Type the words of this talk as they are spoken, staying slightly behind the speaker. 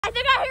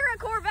think I hear a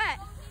Corvette.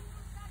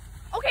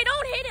 Okay,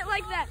 don't hit it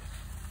like that.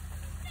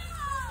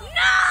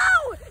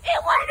 No!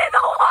 It went in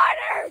the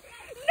water!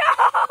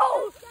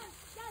 No!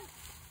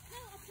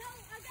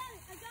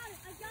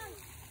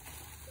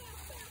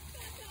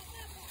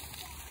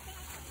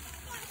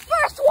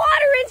 First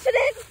water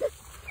incident!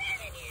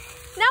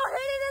 Now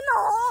hit it in the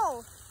hole.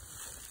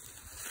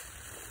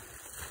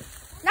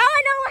 Now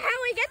I know how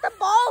we get the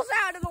balls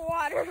out of the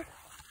water.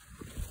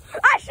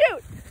 Ah,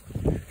 shoot!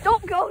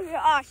 Don't go here.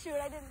 Ah, shoot,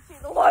 I didn't see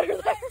the water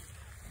there.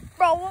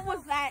 Bro, what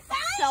was that?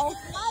 So,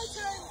 My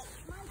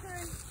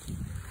turn.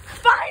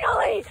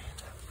 finally!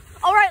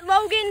 All right,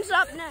 Logan's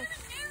up next.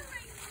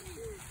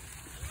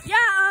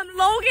 Yeah,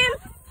 Logan.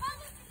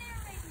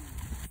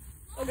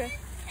 Okay.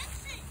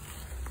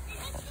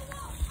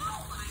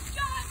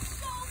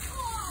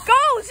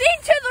 Goes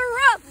into the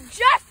rough,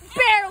 just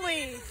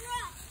barely.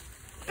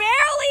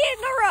 Barely in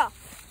the rough.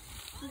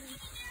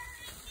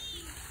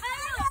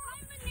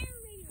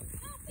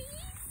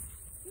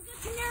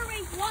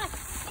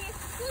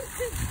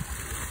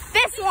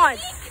 This one.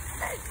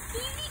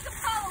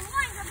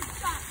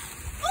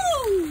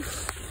 Ooh,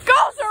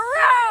 goes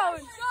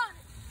around.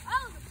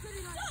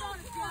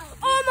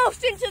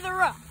 Almost into the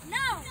rough.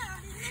 Now,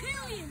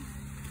 Killian,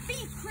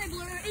 Beef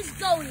Cribbler is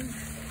going.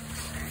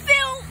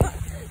 Phil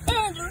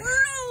and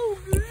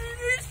Logan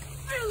is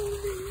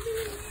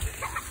filming.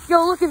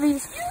 Yo, look at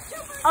these.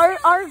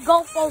 Our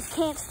golf balls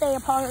can't stay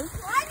apart.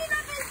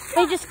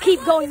 They just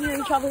keep going near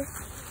each other.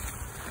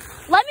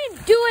 Let me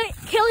do it.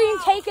 Killian,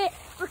 take it.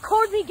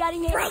 Record me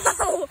getting it. Bro,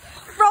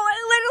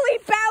 it literally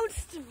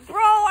bounced.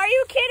 Bro, are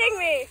you kidding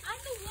me? I'm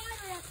the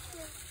water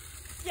expert.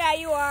 Yeah,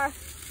 you are.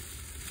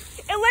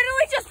 It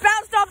literally just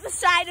bounced off the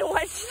side and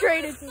went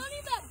straight into. It's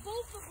funny that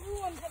both the blue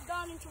ones have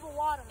gone into the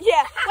water.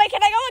 Yeah. Wait,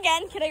 can I go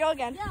again? Can I go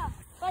again? Yeah,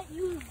 but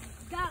you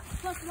got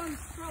 +1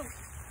 stroke.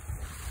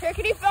 Here,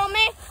 can you film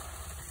me?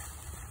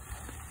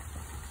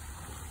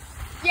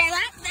 Yeah,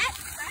 that was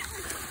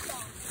so.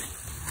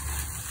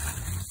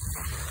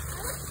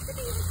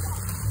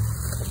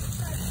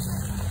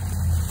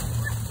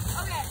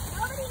 Okay,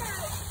 nobody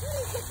knows.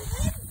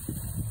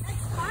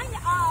 That's fine.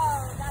 Oh,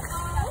 that's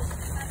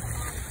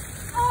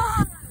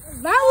oh.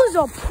 That was a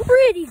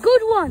pretty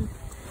good one.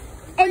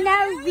 And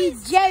now we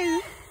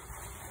Joe.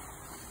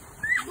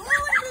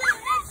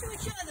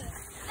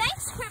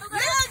 Thanks,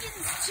 Cribbler.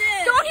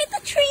 Don't hit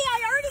the tree.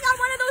 I already got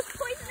one of those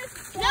poisonous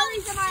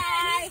berries in my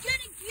eye. He's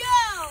gonna go.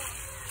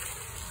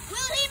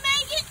 Will he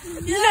make it?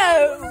 No.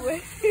 I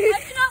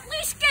can at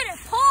least get it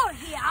poured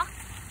here.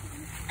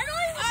 And I'm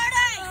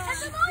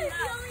always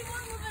the only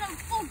one with a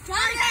full dive.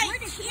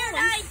 Alright, here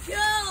I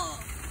go.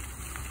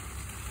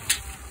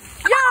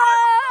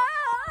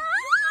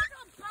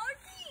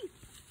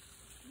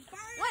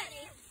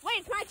 Wait,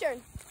 it's my turn.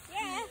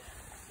 Yeah.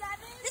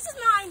 This is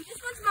mine.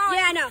 This one's mine.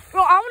 Yeah, I know.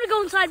 Bro, I want to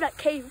go inside that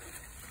cave.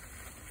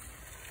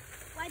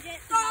 Wedge it.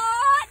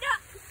 Oh,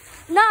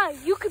 no. Nah,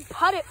 you could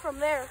putt it from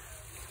there.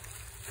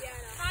 Yeah, I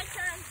know. My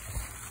turn.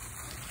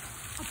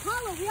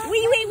 Apollo, We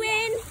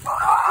win. I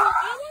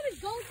want to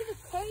go to the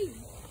cave.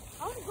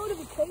 I want to go to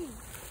the cave.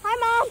 Hi,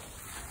 Mom.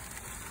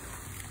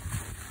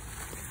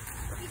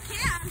 You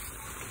can.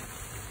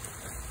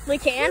 We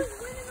can? Who's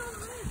winning on the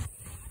roof?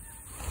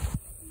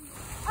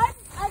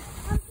 I'm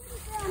pretty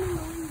down in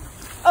the lead.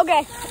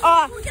 Okay.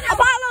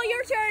 Apollo,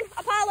 your turn.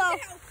 Apollo.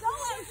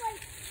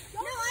 No,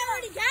 I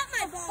already got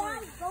my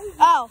ball.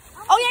 Oh.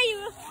 Oh, yeah, you.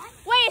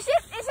 Wait, is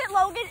it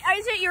Logan?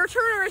 Is it your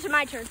turn or is it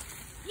my turn?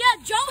 Yeah,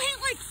 Joe hit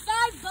like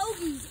 5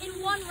 bogeys in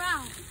 1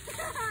 round.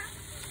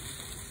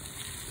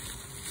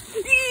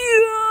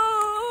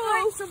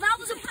 Alright, so that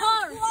was a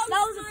par.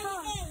 That was a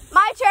par.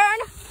 My turn.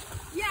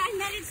 Yeah, and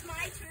then it's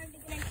my turn to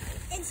get an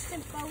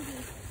instant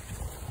bogey.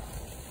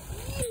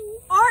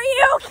 Are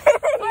you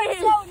kidding Alright, me?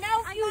 so now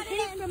if you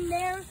hit from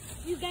there,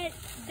 you get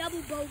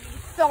double bogey.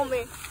 Film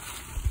me.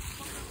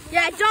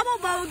 Yeah, double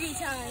bogey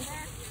time.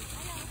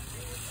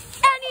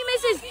 And he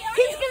misses.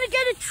 He's going to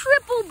get a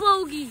triple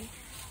bogey.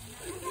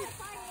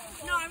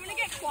 No, I'm gonna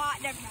get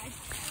quad. Never mind.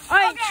 All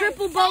right, Okay.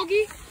 triple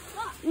bogey.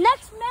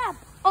 Next map,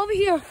 over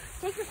here.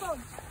 Take your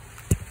phone.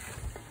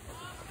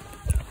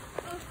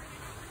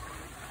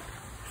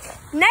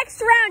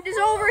 Next round is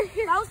over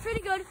here. That was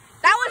pretty good.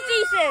 That was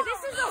decent.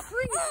 This is a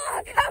free.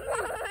 Oh, come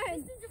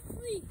on. This is a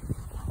free.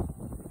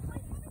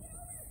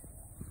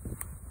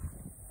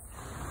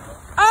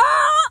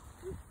 Oh!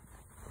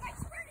 I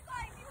swear to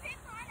God, if you hit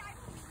mine, I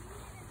will leave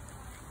it.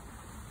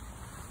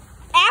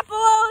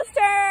 Apple's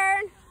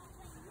turn.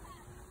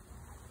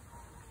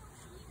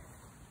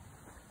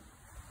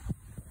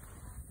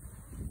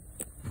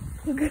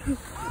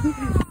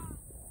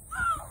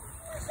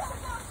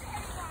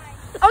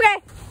 Okay.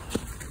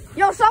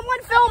 Yo,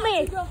 someone film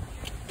me.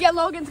 Yeah,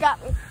 Logan's got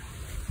me.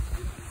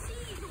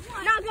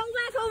 Now go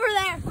back over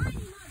there.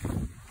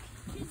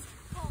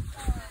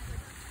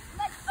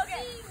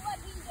 Okay. See what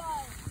he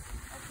does.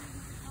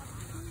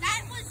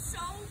 That was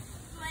so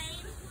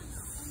lame.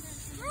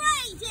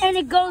 Straight. And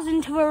it goes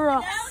into a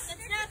rough. No,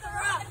 it's not the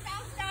rough. It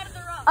bounced out of the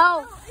rough.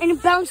 Oh, and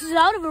it bounces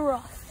out of a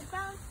rough. It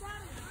bounced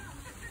out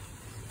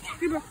of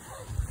the rough.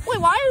 Wait,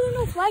 why are there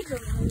no flags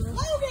over here?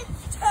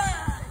 Logan's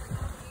turn.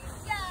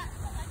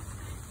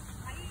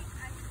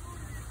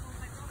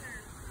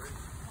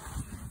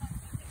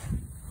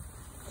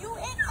 You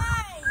hit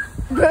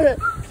mine.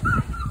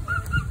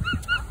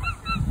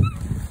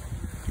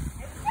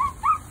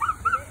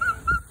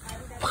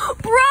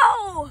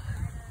 Bro!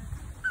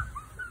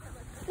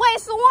 Wait,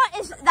 so what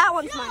is that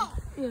one's mine?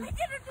 Yeah. I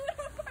didn't do it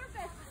on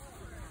purpose.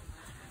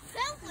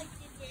 Sounds like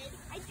you did.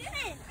 I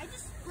didn't. I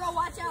just. Bro,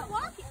 watch out.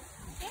 Walking.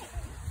 Okay.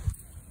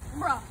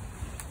 Bro.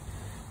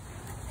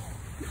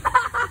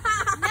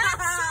 Not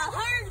so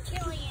hard,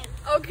 Killian.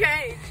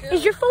 Okay. Chill.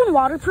 Is your phone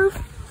waterproof?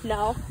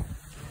 No.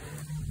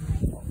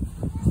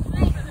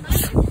 Look at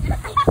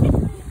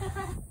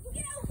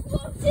how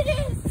close it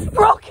is.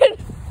 Broken.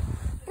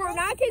 Bro,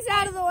 knock his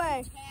out of the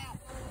way.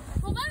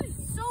 Well, that was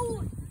so.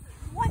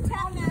 One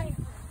tap now.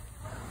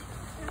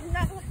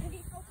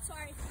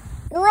 Sorry.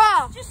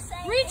 Bruh. Just say.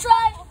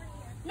 Retry.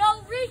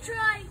 No,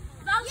 retry.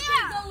 That was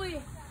gonna go in.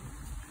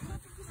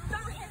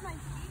 Don't hit my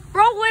feet.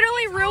 Bro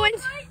literally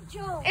ruined.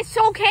 Joe. It's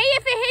okay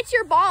if it hits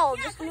your ball.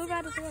 Yeah, Just but move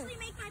out of the way. actually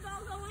make my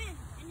ball go in,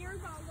 and your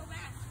ball go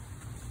back.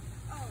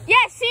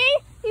 Yeah, see?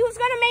 He was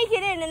gonna make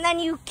it in and then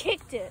you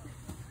kicked it.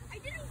 I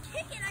didn't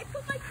kick it. I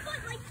put my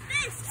foot like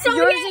this. So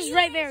yours is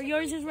right there.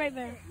 Yours is right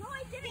there. No,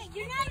 I didn't.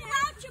 You're not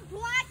allowed to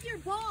block your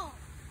ball.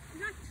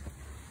 You're not.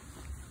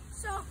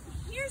 So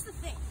here's the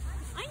thing.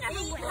 I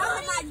never went.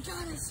 Oh my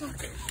God, I suck.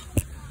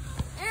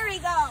 There we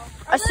go.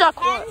 I suck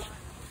what?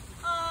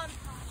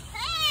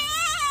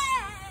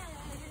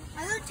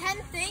 Are there 10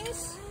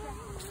 things?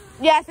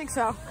 Yeah, I think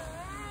so.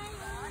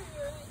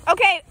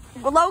 Okay,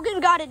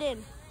 Logan got it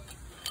in.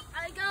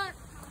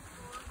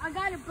 I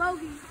got a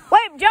bogey.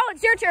 Wait, Joe,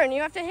 it's your turn.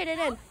 You have to hit it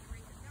in.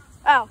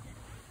 Oh.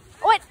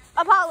 Wait,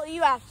 Apollo,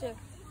 you have to.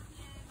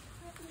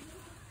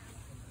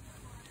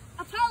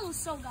 Apollo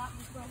so got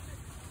me, bro.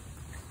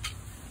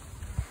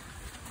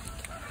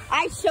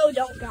 I so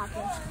don't got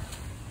this.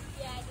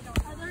 Yeah,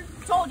 I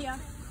don't. Told ya.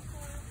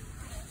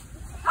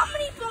 How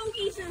many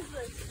bogeys is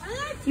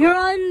this? You're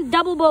on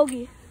double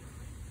bogey.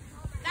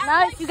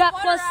 Nice, you got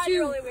plus out 2.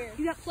 really weird.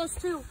 You got plus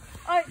 2.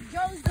 Alright,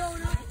 Joe's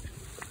going up.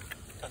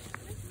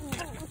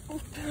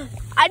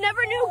 I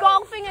never knew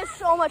golfing is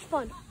so much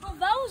fun. Oh,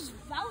 that was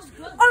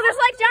good. Oh, there's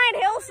like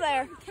giant hills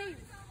there. Okay.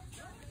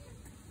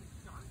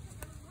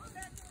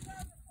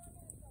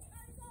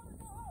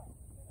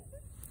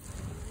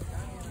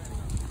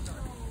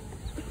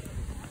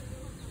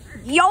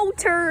 Yo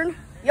turn.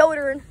 Yo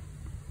turn.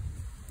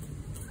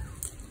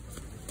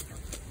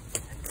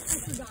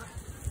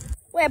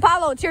 Wait,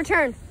 Apollo, it's your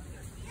turn.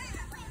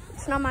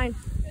 It's not mine.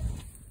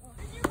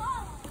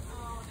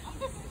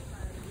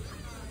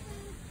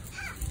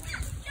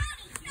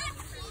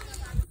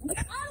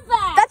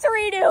 That's a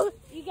redo.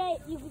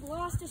 You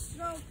lost a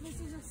stroke. This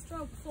is a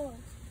stroke 4.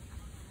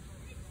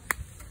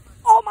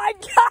 Oh my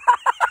God.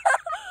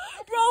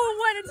 Bro, it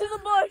went into the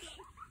bush.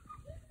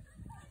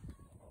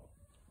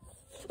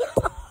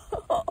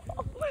 Oh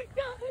my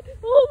God.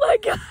 Oh my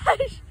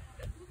gosh.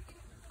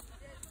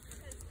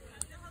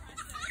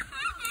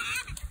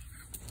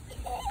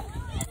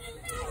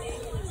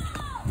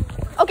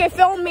 Okay,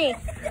 film me.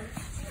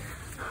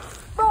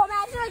 Bro,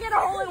 imagine I get a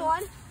hole in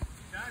one.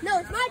 No,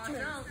 it's my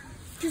turn.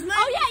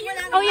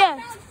 Oh yeah.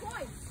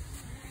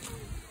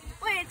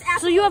 Wait, it's after.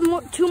 So you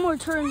have 2 more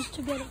turns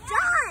to get it.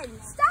 John,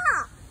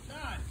 stop.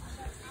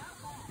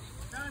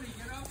 Johnny,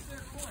 get off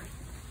their court.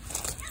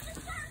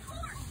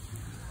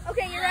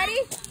 Okay, you ready?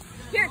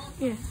 Here.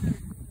 Yeah.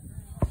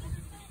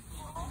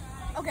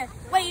 Okay.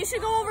 Wait, you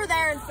should go over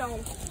there and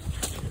film.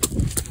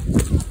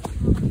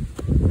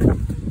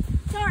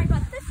 Sorry,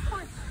 but this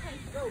court's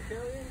safe. Go,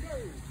 Killian, go.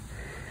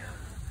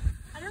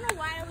 I don't know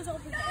why I was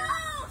over there.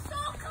 No, so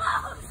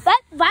close.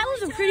 That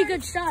was a pretty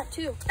good shot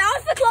too. That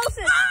was the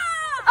closest.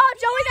 Oh,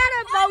 Joey got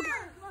a bogey.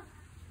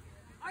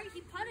 Alright,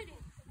 he putted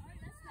it.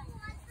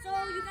 So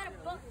you got a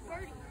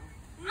birdie.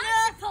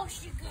 I'm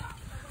supposed to go.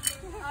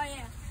 Oh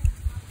yeah.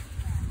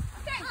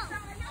 Okay. So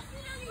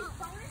these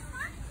bonus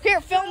ones?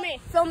 Here, film me.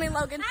 Film me,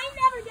 Logan. I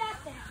never got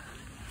that.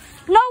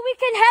 No, we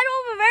can head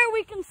over there.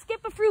 We can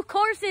skip a few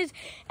courses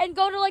and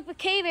go to like the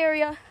cave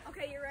area.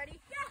 Okay, you ready?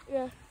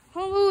 Yeah.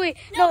 Oh, wait.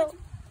 No, No, it's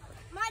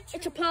my turn.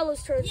 it's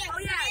Apollo's turn. Yeah,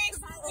 I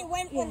accidentally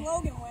went when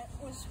Logan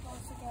was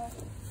supposed to go.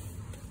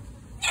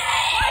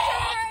 My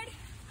turn.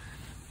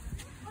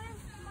 Where's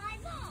my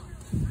ball?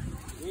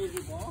 Here's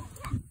your ball.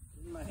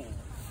 In my hand.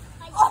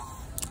 Oh,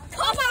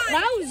 come on.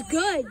 That was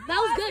good. That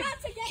was good.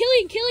 about to get-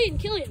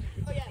 Killian.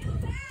 Oh, yeah.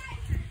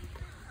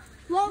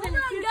 Logan, Hold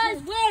on,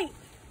 guys, wait.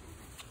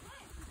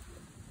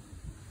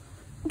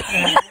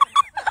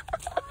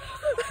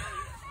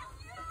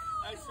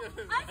 I should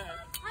have had.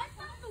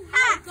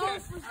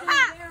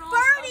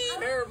 Birdie!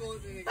 Terrible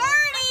at the game.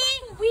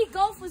 Birdie! We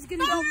golf was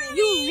gonna go.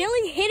 You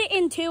really hit it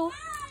in 2. No,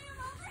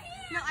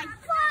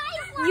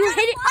 You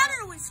hit it.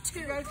 Putter was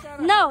 2.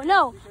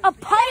 No. A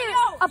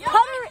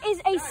putter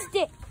is a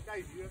stick.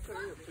 Guys, you have to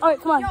hurry up. All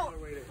right, come on. Yo,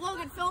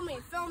 Logan, film me.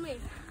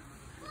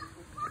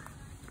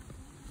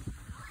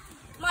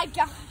 My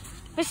God.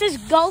 This is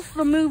golf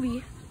the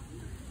movie.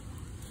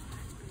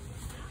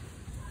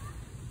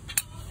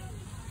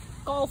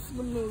 golf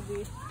the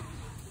movie.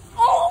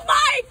 Oh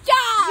my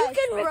God! You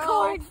can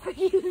record for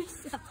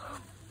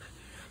yourself.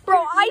 Bro,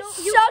 I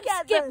suck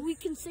at skip. this. We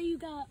can say you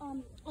got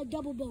a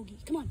double bogey.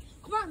 Come on,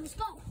 let's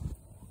go.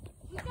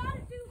 We gotta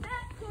do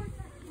that towards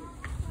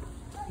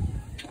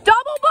that.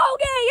 Double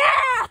bogey,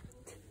 yeah!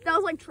 That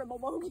was like triple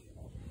bogey.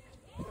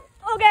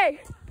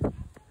 Okay.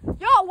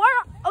 Yo,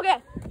 okay.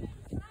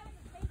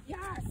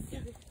 Yes.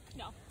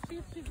 No.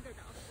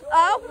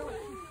 Oh.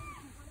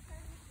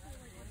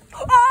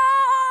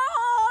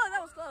 Oh,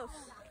 that was close.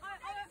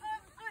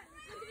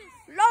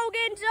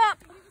 Logan's up.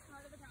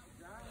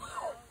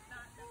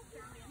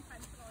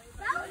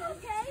 That was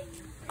okay.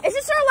 Is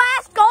this our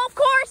last golf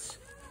course?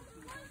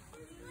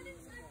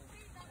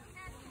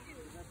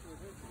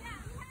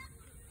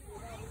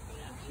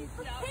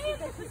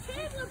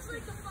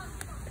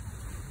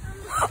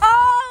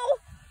 Oh!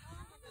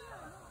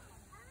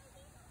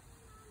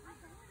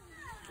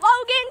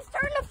 Logan's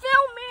turn to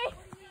film me.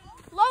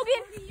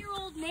 Logan.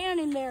 40-year-old man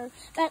in there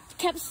that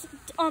kept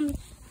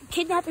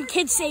kidnapping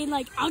kids, saying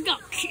like, "I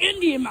got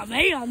candy in my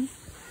van."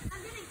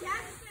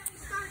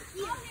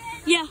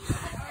 Yeah.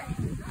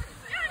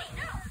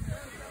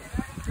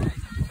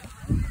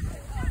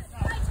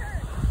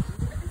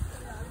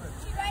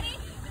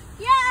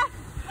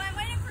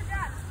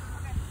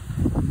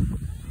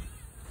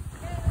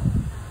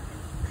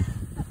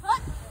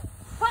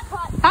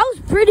 That was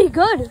pretty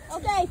good.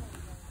 Okay.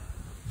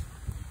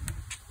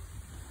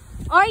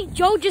 All right,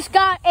 Joe just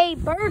got a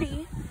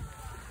birdie.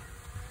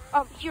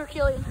 Here,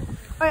 Killian.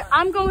 All right,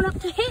 I'm going up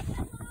to hit.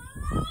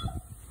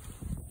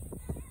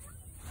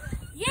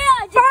 Yeah,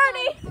 I just got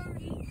a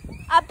birdie.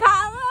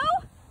 Apollo.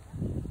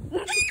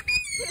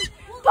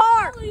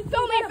 Par.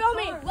 Film me.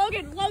 Par.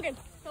 Logan.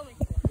 Film me.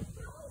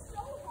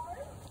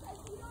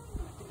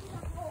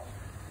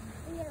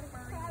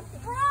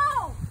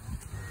 Bro.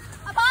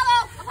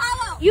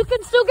 Apollo. You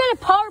can still get a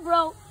par,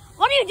 bro.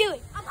 What are you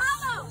doing?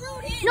 Apollo.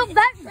 No,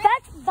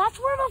 that's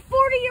where the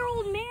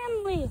 40-year-old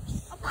man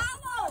lives.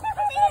 Apollo,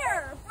 come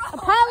here. Bro,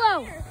 Apollo,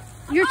 come here.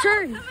 your Apollo,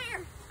 turn. Come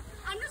here.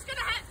 I'm just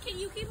gonna have. Can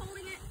you keep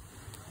holding it?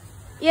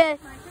 Yeah.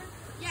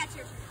 Yeah, it's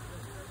your turn.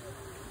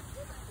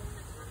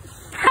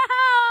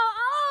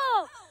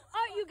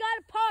 Oh, you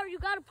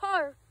got a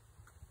par.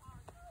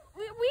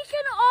 We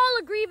can all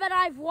agree that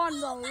I've won,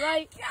 though,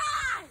 right?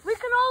 God. We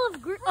can all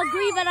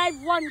agree that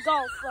I've won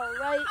golf, though,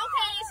 right?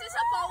 Okay, is this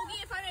a bogey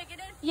if I make it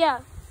in?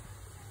 Yeah.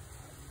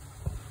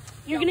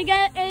 You're gonna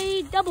get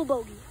a double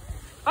bogey.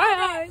 All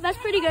right, that's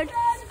pretty good.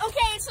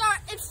 Okay,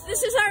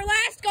 this is our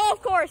last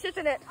golf course,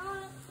 isn't it?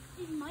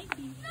 It might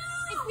be.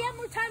 If we have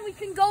more time, we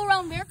can go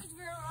around there because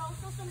there are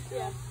also some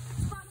cool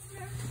spots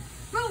there.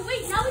 Bro,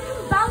 wait, now we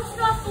can bounce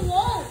it off the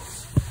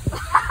walls.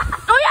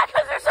 Oh yeah,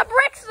 because there's some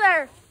bricks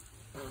there.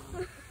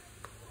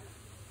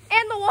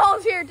 And the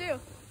walls here too.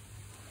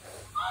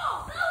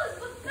 Oh, that was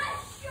the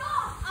best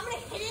shot. I'm gonna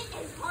hit it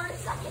as hard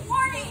as I can.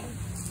 Warning!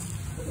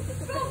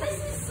 Bro, this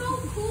is so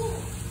cool.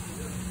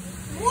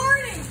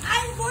 Warning!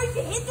 I'm going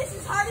to hit this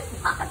as hard as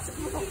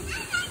possible.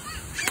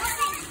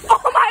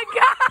 Oh my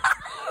God!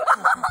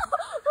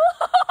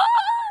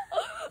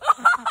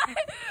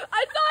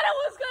 I thought it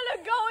was gonna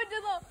go into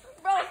the.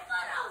 Bro, I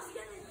thought I was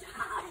gonna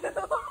die.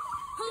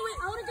 Oh wait,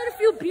 I want to get a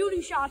few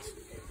beauty shots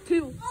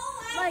too. Oh,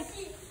 Like, I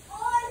see.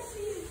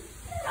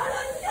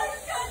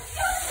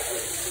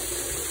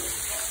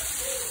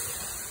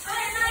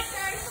 Alright, my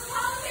turn.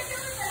 How can you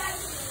do that?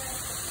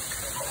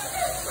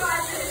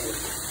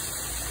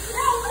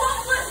 What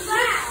was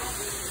that?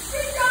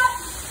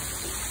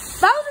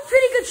 that was a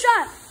pretty good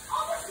shot.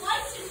 Almost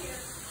lights in here.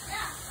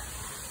 Yeah.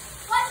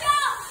 Watch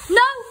out!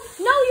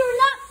 No, you're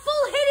not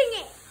full hitting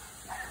it.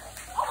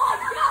 Oh my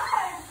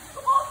God!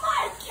 Oh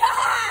my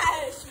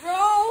gosh,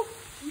 bro!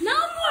 No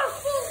more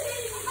full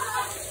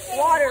hitting.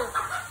 Water.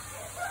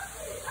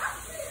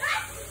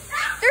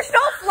 There's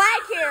no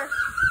flag here.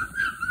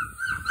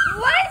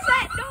 What is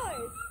that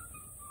noise?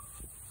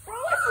 Bro,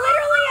 it's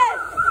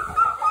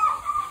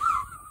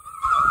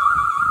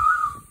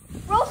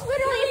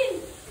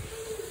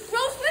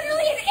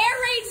literally an air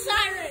raid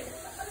siren.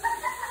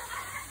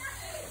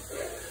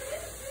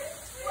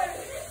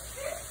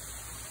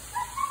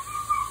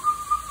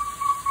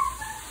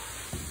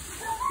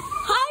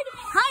 Hide.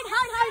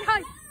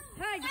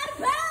 Out of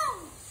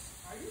bounds.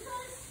 Are you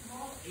guys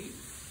small 8?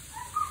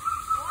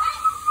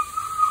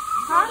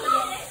 Huh?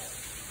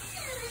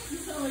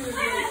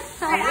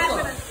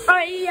 All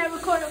right, yeah,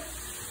 record him.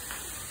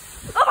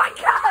 Oh my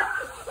God!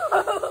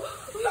 Thank the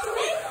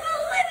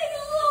living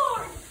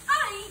Lord! I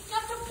ain't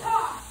got the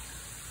paw!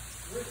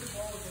 Where's the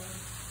ball going?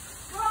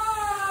 Bro!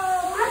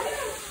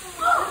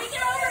 Let me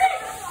get over it!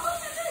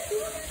 Look at this!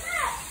 Look at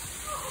that!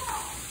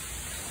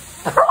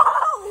 Bro!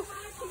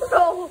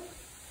 Bro!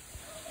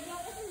 No,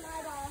 this is my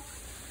ball.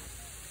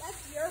 That's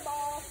your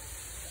ball.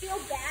 Feel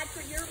bad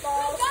for your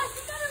ball. Guys,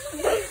 we gotta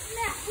look at this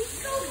map. We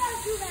still gotta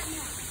do that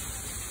map.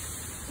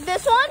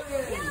 This one?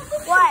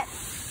 What?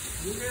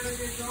 You gotta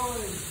get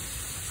going.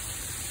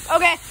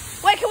 Okay.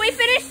 Wait, can we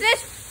finish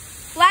this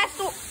last?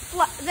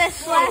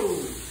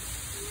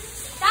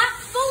 Stop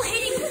full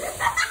hitting.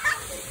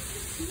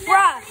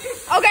 Bruh.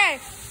 Okay.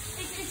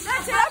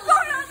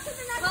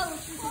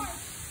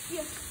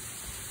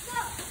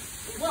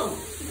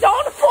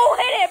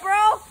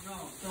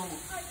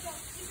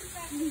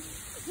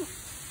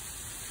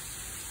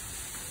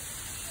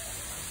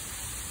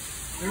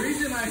 The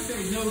reason I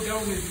say no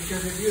don't is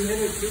because if you hit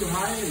it too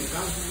high and it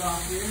bounces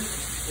off here,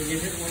 you can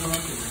hit one off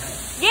in the head.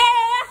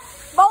 Yeah!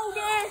 Bogey!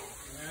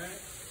 Alright?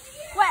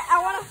 Wait, I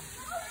wanna...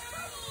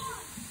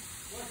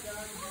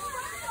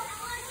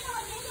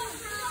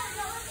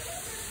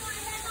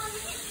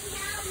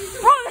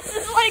 Bro, this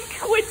is like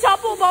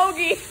quintuple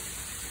bogey.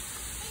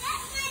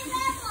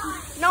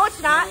 No, it's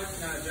not. No,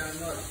 it's not, John.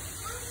 Look.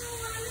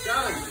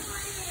 John!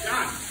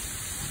 John!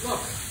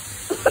 Look.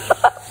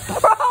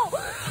 Bro!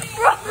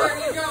 There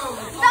you go.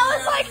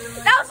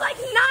 That was like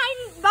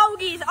 9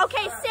 bogeys.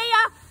 Okay, see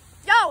ya.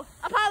 Yo,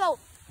 Apollo.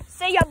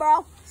 See ya,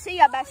 bro. See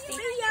ya, bestie.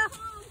 See ya.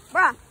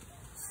 Bruh.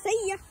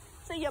 See ya.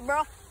 See ya,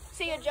 bro.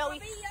 See ya, Joey.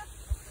 See ya.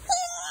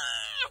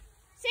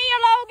 See ya,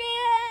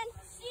 Logan.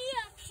 See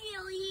ya,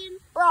 Jillian.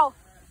 Bro.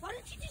 Why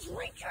don't you just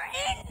reach your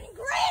hand and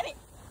grab it?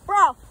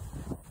 Bro.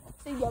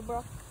 See ya,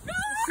 bro.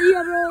 See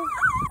ya, bro.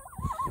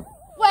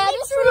 Wait, I Make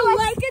just sure to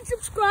realized. like and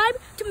subscribe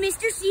to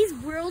Mr. C's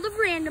World of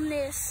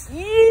Randomness.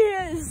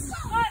 Yes.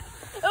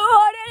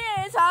 What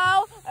it is,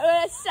 how?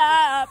 What's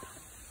up?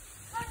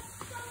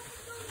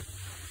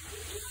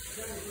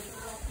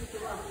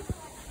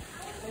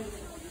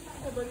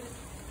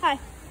 Hi.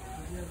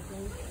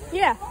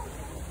 Yeah.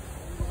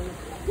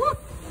 Oh.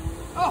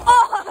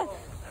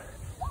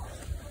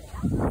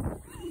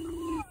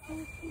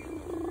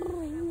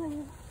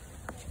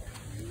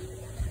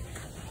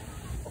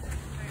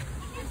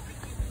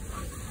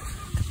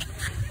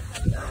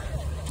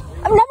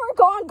 I've never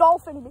gone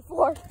golfing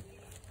before.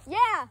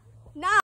 Yeah. Nah.